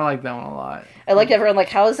that one. I like that one a lot. I like everyone like,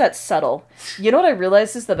 how is that subtle? You know what I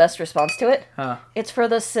realized is the best response to it? Huh. It's for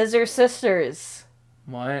the Scissor Sisters.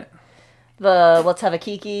 What? The Let's Have a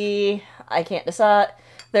Kiki, I Can't Decide.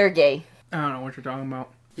 They're gay. I don't know what you're talking about.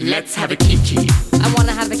 Let's have a kiki. I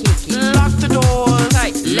wanna have a kiki. Lock the doors.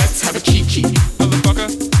 Hey, Let's have a kiki.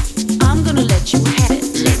 Motherfucker. I'm gonna let you have it.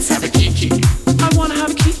 Let's have a kiki. I wanna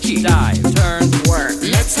have a kiki. Dive, turn, work.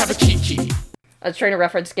 Let's have a kiki. I was trying to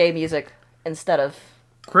reference gay music instead of...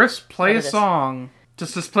 Chris, play What a it is. song.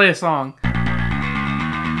 Just play a song.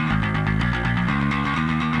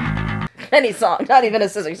 Any song, not even a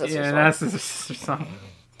Scissor Sisters Yeah, song. that's a song.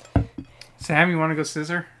 Sam, you want to go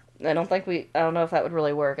scissor? I don't know if that would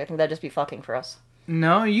really work. I think that'd just be fucking for us.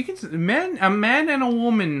 No, you can. A man and a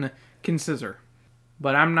woman can scissor,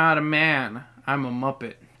 but I'm not a man. I'm a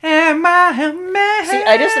Muppet. Am I a man? See,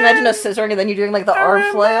 I just imagine us scissoring and then you doing like the arm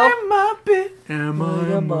flail. Am I a Muppet? Am I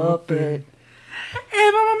a Muppet?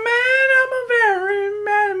 If I'm a man, I'm a very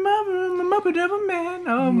man Muppet. I'm a Muppet of a man.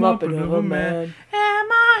 A Muppet of a man.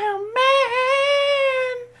 Am I a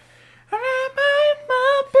man? Or am I a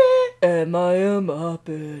Muppet? Am I a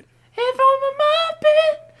Muppet? If I'm a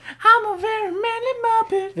Muppet, I'm a very manly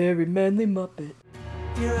Muppet. Very manly Muppet.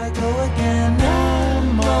 Here I go again.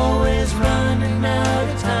 I'm always running out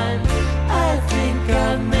of time. I think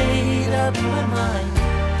I've made up my mind.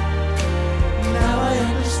 Now I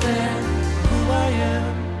understand who I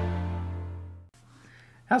am.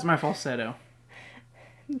 How's my falsetto?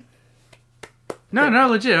 No,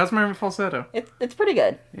 legit. How's my falsetto? It's pretty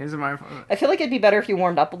good. Is it my? I feel like it'd be better if you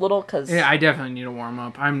warmed up a little, because Yeah, I definitely need to warm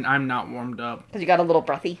up. I'm not warmed up. you got a little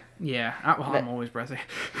breathy. Yeah, I'm always breathy.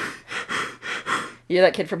 You're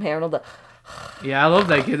that kid from Harold. Yeah, I love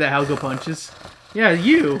that kid that Helga punches. Yeah,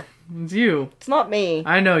 you. It's you. It's not me.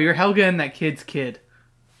 I know, you're Helga and that kid's kid.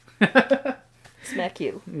 Smack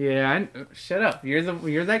you. Yeah, shut up. You're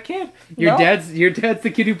that kid. Your No. dad's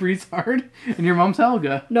the kid who breathes hard, and your mom's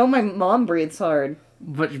Helga. No, my mom breathes hard.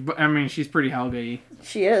 But I mean, she's pretty Helga-y.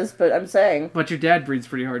 She is, but I'm saying. But your dad breathes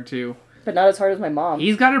pretty hard too. But not as hard as my mom.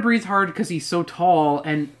 He's got to breathe hard because he's so tall,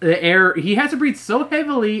 and the air he has to breathe so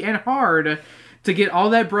heavily and hard to get all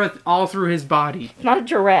that breath all through his body. He's not a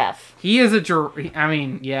giraffe. He is a giraffe. I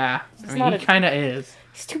mean, yeah. not He a- kind of is.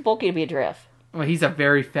 He's too bulky to be a giraffe. Well, he's a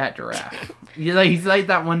very fat giraffe. He's like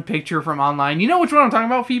that one picture from online. You know which one I'm talking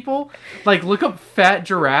about, people? Like, look up fat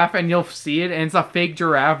giraffe and you'll see it, and it's a fake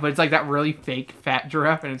giraffe, but it's like that really fake fat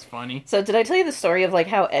giraffe, and it's funny. So did I tell you the story of like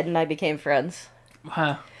how Ed and I became friends?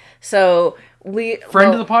 Huh. So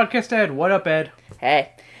Friend of the podcast, Ed. What up, Ed?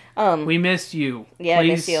 Hey. We missed you. Yeah, I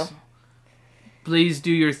miss you. Please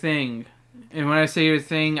do your thing. And when I say your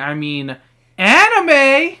thing, I mean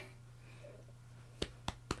anime!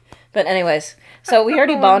 But anyways, so we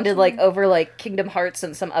already bonded like over like Kingdom Hearts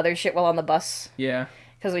and some other shit while on the bus. Yeah.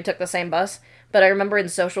 Because we took the same bus. But I remember in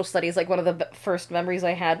social studies, like one of the first memories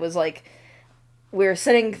I had was like we were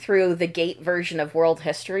sitting through the Gate version of world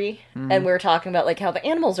history, and we were talking about like how the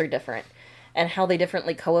animals are different and how they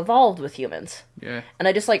differently co-evolved with humans. Yeah. And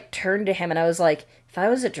I just like turned to him and I was like, if I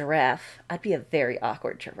was a giraffe, I'd be a very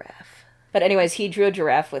awkward giraffe. But anyways, he drew a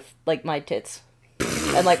giraffe with like my tits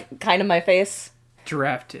and like kind of my face.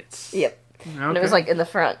 Giraffe tits. Yep. Okay. And it was like in the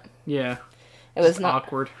front. Yeah. It was Just not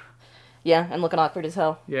awkward. Yeah, and looking awkward as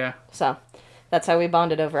hell. Yeah. So that's how we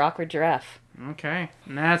bonded over awkward giraffe. Okay.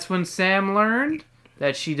 And that's when Sam learned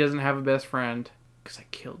that she doesn't have a best friend. Because I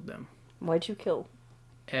killed them. Why'd you kill?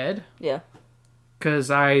 Ed? Yeah.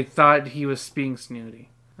 Because I thought he was being snooty.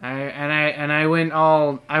 I went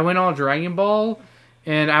all Dragon Ball,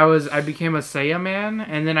 and I became a Saiyaman,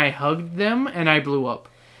 and then I hugged them and I blew up.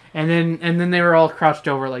 And then they were all crouched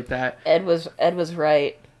over like that. Ed was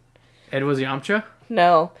right. Ed was Yamcha?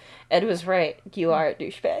 No, Ed was right. You are a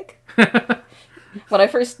douchebag. When I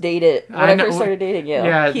first started dating you,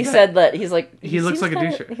 Yeah, he said that he looks seems like a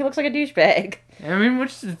kinda- douchebag. He looks like a douchebag. I mean,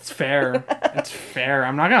 it's fair. It's fair.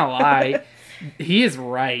 I'm not gonna lie. He is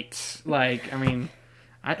right. Like, I mean,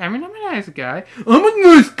 I'm a nice guy. I'm a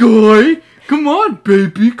nice guy. Come on,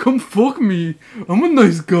 baby, come fuck me. I'm a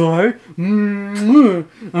nice guy. I'm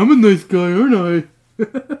a nice guy, aren't I?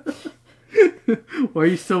 Why are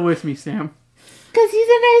you still with me, Sam? 'Cause he's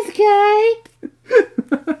a nice guy.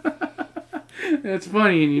 That's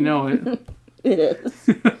funny, and you know it. It is.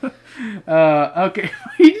 Okay,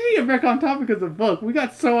 we need to get back on topic of the book. We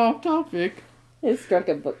got so off topic. It's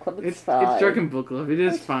Drunken Book Club. It's fine. It's Drunken Book Club. It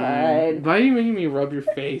is fine. fine. Why are you making me rub your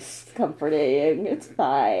face? It's comforting. It's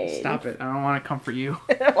fine. Stop it. I don't want to comfort you.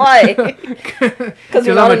 Why? Because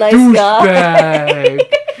you're not I'm a nice guy.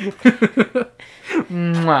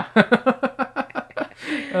 Mwah.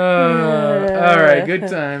 Alright, good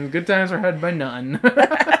times. Good times are had by none.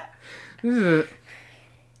 This is a...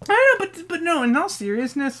 I don't know, but no, in all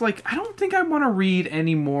seriousness, like, I don't think I want to read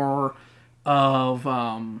any more of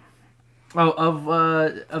the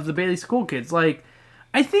Bailey School Kids. Like,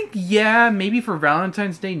 I think, yeah, maybe for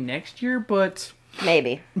Valentine's Day next year, but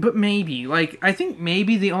Maybe. But maybe. Like, I think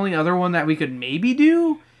maybe the only other one that we could maybe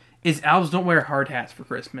do is elves don't wear hard hats for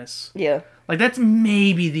Christmas. Yeah. Like, that's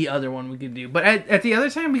maybe the other one we could do. But at the other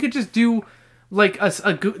time, we could just do, like,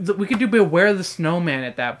 we could do Beware the Snowman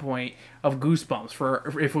at that point of Goosebumps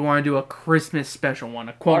for if we want to do a Christmas special one,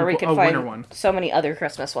 a Or we quote could a find winter one. so many other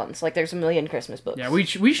Christmas ones. Like, there's a million Christmas books. Yeah, we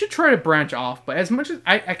should try to branch off. But as much as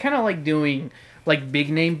I kind of like doing, like,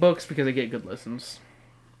 big name books because I get good listens.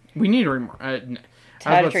 We need to read more.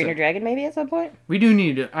 How to Train Your Dragon, maybe, at some point? We do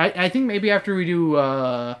need to. I think maybe after we do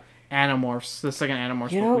Animorphs, the second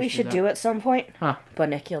Animorphs. You know what we should do at some point? Huh.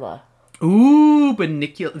 Bunnicula. Ooh,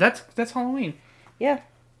 Bunnicula. That's Halloween. Yeah.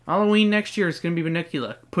 Halloween next year is going to be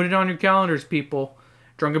Bunnicula. Put it on your calendars, people.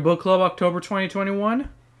 Drunken Book Club, October 2021.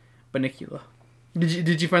 Bunnicula.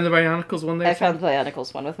 Did you find the Bionicles one there? I found the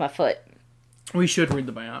Bionicles one with my foot. We should read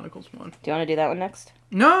the Bionicles one. Do you want to do that one next?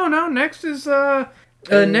 No. Next is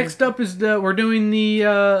next up is we're doing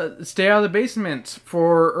the Stay Out of the Basement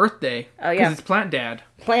for Earth Day. Oh, yeah. Because it's Plant Dad.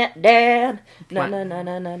 Plant Dad. No.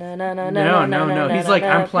 No. He's like,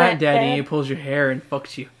 I'm Plant Daddy, and he pulls your hair and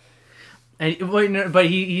fucks you. And but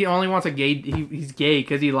he only wants a gay. He's gay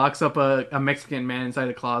because he locks up a Mexican man inside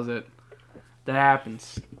a closet. That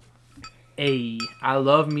happens. Hey, I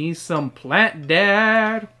love me some Plant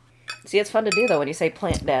Dad. See, it's fun to do, though, when you say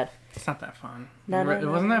Plant Dad. It's not that fun. It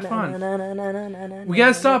wasn't that fun. We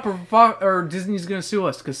gotta stop, or Disney's gonna sue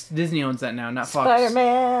us because Disney owns that now, not Fox.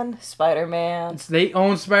 Spider-Man. They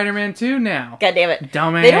own Spider-Man too now. God damn it,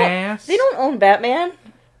 dumbass. They don't own Batman.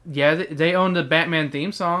 Yeah, they own the Batman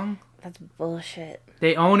theme song. That's bullshit.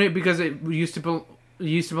 They own it because it used to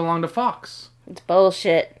belong to Fox. It's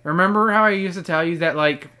bullshit. Remember how I used to tell you that,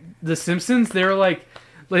 like, The Simpsons, they were like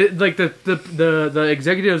the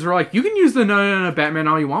executives were like, you can use the no Batman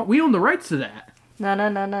all you want. We own the rights to that. No,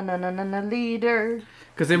 leader.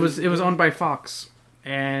 Because it was owned by Fox,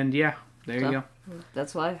 and yeah, there you go.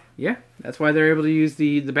 That's why. Yeah, that's why they're able to use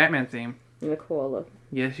the Batman theme. You're a koala.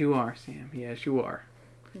 Yes, you are, Sam. Yes, you are.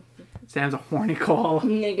 Sam's a horny koala.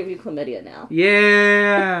 I'm gonna give you chlamydia now.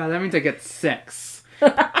 Yeah, that means I get sex.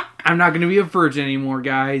 I'm not gonna be a virgin anymore,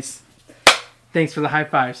 guys. Thanks for the high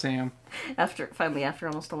five, Sam. After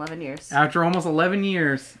almost 11 years. After almost 11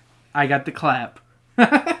 years, I got the clap.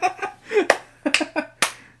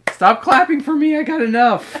 Stop clapping for me, I got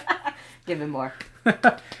enough. Give him more.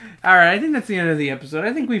 Alright, I think that's the end of the episode.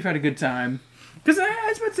 I think we've had a good time. Because I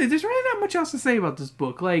was about to say, there's really not much else to say about this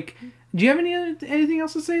book. Like, do you have anything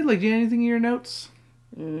else to say? Like, do you have anything in your notes?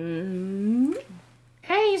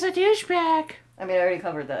 Hey, he's a douchebag. I mean, I already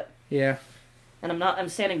covered that. Yeah. And I'm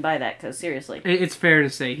standing by that, because seriously. It's fair to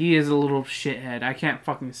say, he is a little shithead. I can't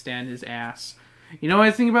fucking stand his ass. You know what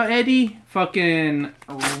I think about Eddie? Fucking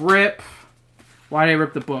rip. Why did I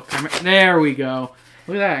rip the book? There we go.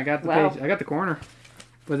 Look at that, I got the page. I got the corner.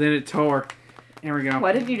 But then it tore. There we go.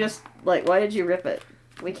 Why did you rip it?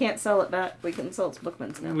 We can't sell it back. We can sell it to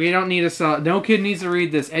Bookman's now. We don't need to sell it. No kid needs to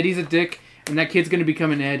read this. Eddie's a dick, and that kid's gonna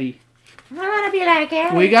become an Eddie. I want to be like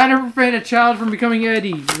Eddie. We gotta prevent a child from becoming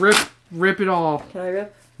Eddie. Rip it all. Can I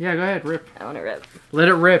rip? Yeah, go ahead, rip. I want to rip. Let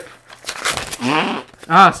it rip.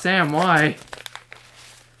 Ah, Sam, why?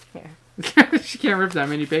 Here. She can't rip that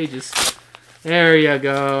many pages. There you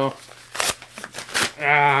go.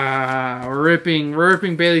 Ah, we're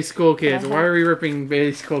ripping Bailey's School Kids. Why are we ripping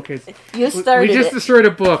Bailey's School Kids? You started it. We just destroyed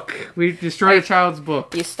a book. We destroyed a child's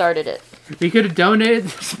book. You started it. We could have donated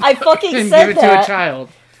this I fucking and said give it that. to a child.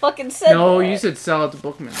 Fucking said No, that. you said sell it to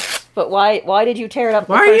Bookman's. But why did you tear it up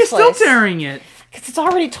in Why the are you first place? still tearing it? Because it's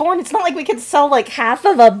already torn. It's not like we can sell like half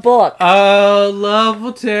of a book. Oh, love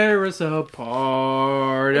will tear us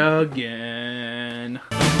apart again.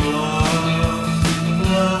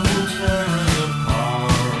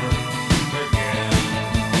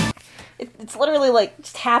 It's literally like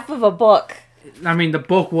just half of a book. I mean, the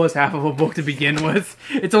book was half of a book to begin with.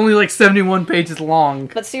 It's only like 71 pages long.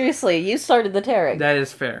 But seriously, you started the tearing. That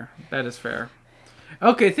is fair. That is fair.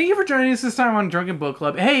 Okay, thank you for joining us this time on Drunken Book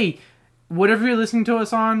Club. Hey, whatever you're listening to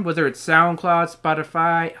us on, whether it's SoundCloud,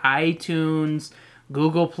 Spotify, iTunes,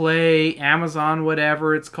 Google Play, Amazon,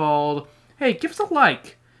 whatever it's called, hey, give us a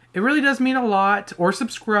like. It really does mean a lot. Or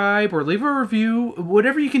subscribe, or leave a review.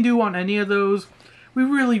 Whatever you can do on any of those, we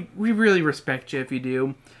really respect you if you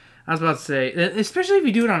do. I was about to say, especially if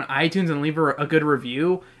you do it on iTunes and leave a good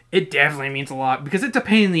review, it definitely means a lot, because it's a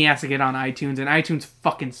pain in the ass to get on iTunes, and iTunes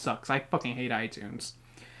fucking sucks. I fucking hate iTunes.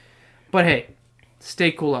 But hey,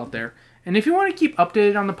 stay cool out there. And if you want to keep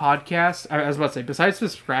updated on the podcast, I was about to say, besides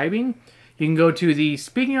subscribing, you can go to the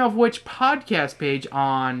Speaking of Which podcast page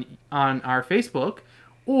on our Facebook,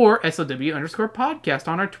 or SOW_podcast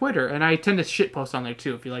on our Twitter. And I tend to shitpost on there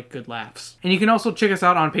too if you like good laughs. And you can also check us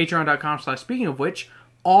out on patreon.com/speaking of which,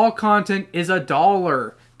 all content is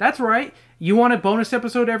 $1. That's right. You want a bonus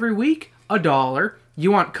episode every week? $1.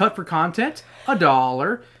 You want cut for content?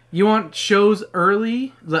 $1. You want shows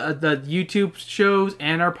early, the YouTube shows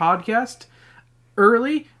and our podcast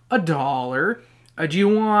early? $1. Do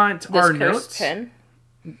you want This our cursed notes? pin.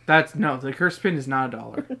 The cursed pin is not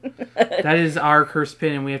 $1. That is our cursed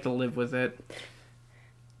pin, and we have to live with it.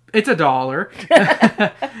 It's $1.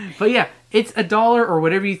 But yeah, it's $1 or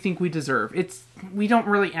whatever you think we deserve. We don't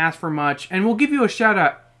really ask for much, and we'll give you a shout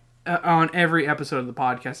out on every episode of the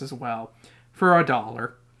podcast as well for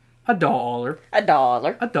 $1. $1. $1.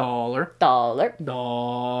 $1. Dollar.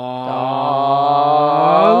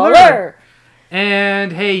 $1.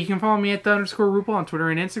 And hey, you can follow me at _RuPaul on Twitter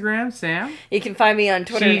and Instagram. Sam? You can find me on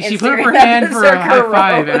Twitter and Instagram. She put up her hand for a Circa high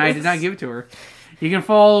five, Rose. and I did not give it to her. You can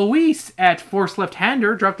follow Luis at Force Left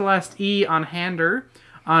Hander. Drop the last E on Hander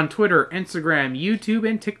on Twitter, Instagram, YouTube,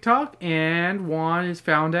 and TikTok. And Juan is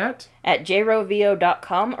found at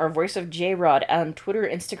jrovo.com or Voice of J-Rod on Twitter,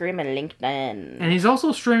 Instagram, and LinkedIn. And he's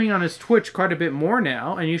also streaming on his Twitch quite a bit more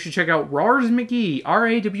now. And you should check out Rars McGee,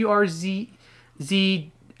 RAWRZMCGEE.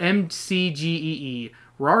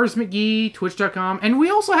 Rars McGee, Twitch.com. And we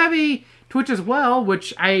also have a Twitch as well,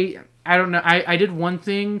 which I don't know. I did one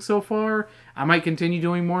thing so far. I might continue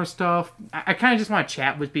doing more stuff. I kind of just want to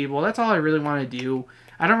chat with people. That's all I really want to do.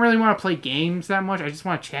 I don't really want to play games that much. I just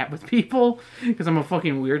want to chat with people because I'm a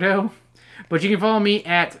fucking weirdo. But you can follow me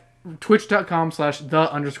at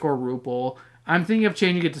twitch.com/the_RuPaul. I'm thinking of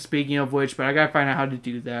changing it to Speaking of Which, but I gotta find out how to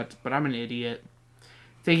do that. But I'm an idiot.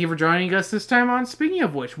 Thank you for joining us this time on Speaking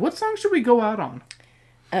of Which. What song should we go out on?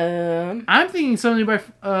 I'm thinking something by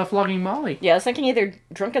Flogging Molly. Yeah, I was thinking either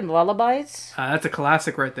Drunken Lullabies, That's a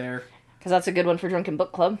classic right there. because that's a good one for Drunken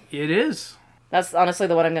Book Club. It is. That's honestly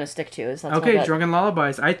the one I'm going to stick to. That's Okay, my bet. Drunken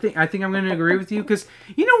Lullabies. I think I'm going to agree with you because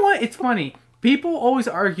you know what? It's funny. People always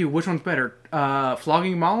argue which one's better,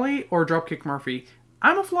 Flogging Molly or Dropkick Murphy.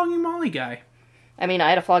 I'm a Flogging Molly guy. I mean, I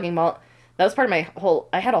had a Flogging Molly. That was part of my whole.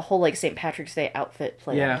 I had a whole like St. Patrick's Day outfit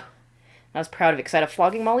planned. Yeah. I was proud of it because I had a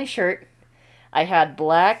Flogging Molly shirt. I had a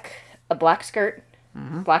black skirt,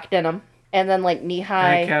 black denim, and then like knee And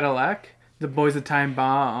high. a Cadillac. The Boys of Time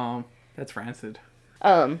Bomb. That's Rancid.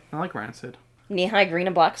 I like Rancid. Knee high green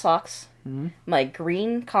and black socks. My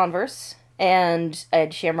green Converse, and I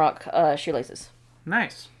had shamrock shoelaces.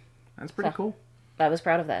 Nice. That's pretty cool. I was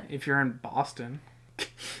proud of that. If you're in Boston.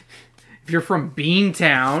 If you're from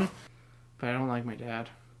Beantown. But I don't like my dad.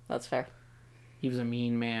 That's fair. He was a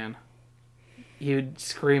mean man. He would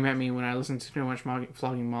scream at me when I listened to too much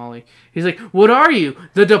Flogging Molly. He's like, "What are you?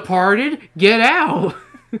 The Departed? Get out!"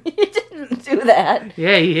 You didn't do that.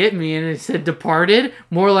 Yeah, he hit me and it said "Departed,"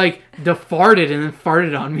 more like "defarted" and then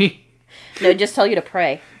farted on me. No, just tell you to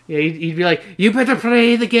pray. Yeah, he'd be like, "You better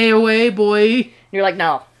pray the gay away, boy." You're like,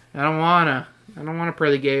 no. I don't wanna pray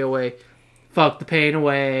the gay away. Fuck the pain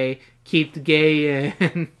away. Keep the gay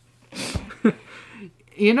in.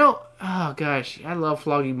 You know, oh gosh, I love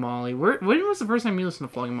Flogging Molly. When was the first time you listened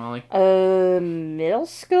to Flogging Molly? Middle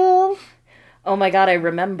school? Oh my god, I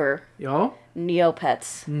remember. Yo?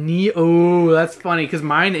 Neopets. Oh, that's funny, because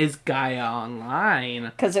mine is Gaia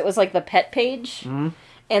Online. Because it was like the pet page.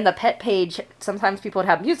 And the pet page, sometimes people would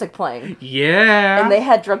have music playing. Yeah. And they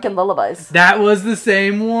had Drunken Lullabies. That was the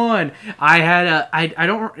same one. I had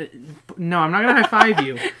no, I'm not going to high five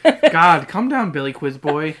you. God, calm down, Billy Quiz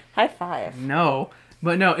Boy. High five. No.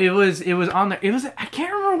 But no, it was on there. I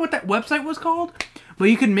can't remember what that website was called, but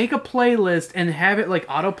you could make a playlist and have it like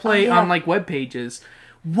autoplay on like web pages.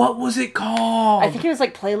 What was it called? I think it was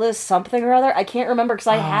like playlist something or other. I can't remember because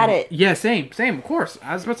I had it. Yeah, same, of course.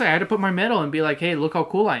 I was about to say, I had to put my medal and be like, hey, look how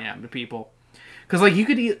cool I am to people. Because like you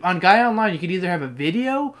could, on Gaia Online, you could either have a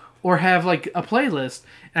video or have like a playlist.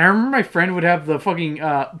 And I remember my friend would have the fucking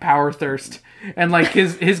Power Thirst. And like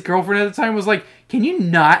his girlfriend at the time was like, can you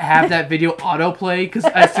not have that video autoplay? Because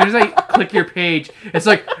as soon as I click your page, it's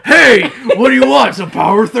like, hey, what do you want? Some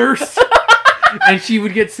Power Thirst? And she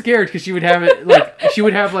would get scared because she would have it like, she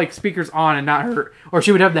would have like speakers on and not her, or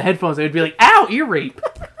she would have the headphones and it would be like, ow, ear rape.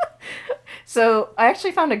 So I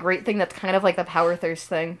actually found a great thing that's kind of like the Power Thirst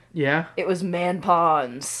thing. Yeah. It was Man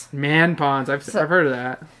Pawns. Man Pawns. I've heard of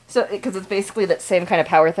that. So, because it's basically that same kind of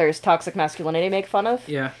Power Thirst, toxic masculinity make fun of.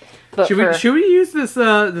 Yeah. But should we use this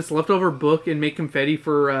this leftover book and make confetti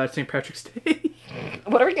for St. Patrick's Day?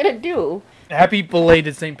 What are we gonna do? Happy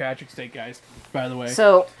belated St. Patrick's Day, guys, by the way.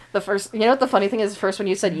 So, the first... You know what the funny thing is? First when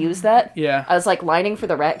you said use that, Yeah. I was like lining for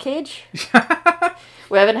the rat cage.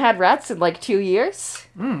 We haven't had rats in like 2 years.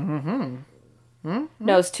 No,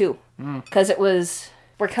 No, it was 2. Because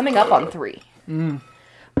we're coming up on 3.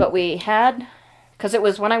 But we had, because it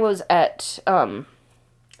was when I was at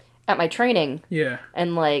my training. Yeah.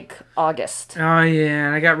 In like August. Oh yeah,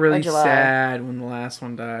 and I got really July. sad when the last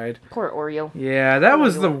one died. Poor Oreo. Yeah, that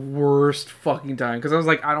was the worst fucking time because I was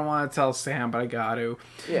like, I don't want to tell Sam, but I got to.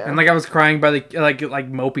 Yeah. And like I was crying by the like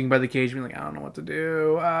moping by the cage, being like, I don't know what to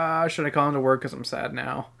do. Should I call him to work because I'm sad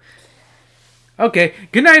now? Okay,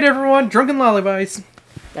 good night, everyone. Drunken lullabies.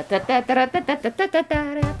 Da, da, da, da, da, da, da, da, da,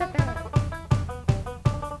 da, da.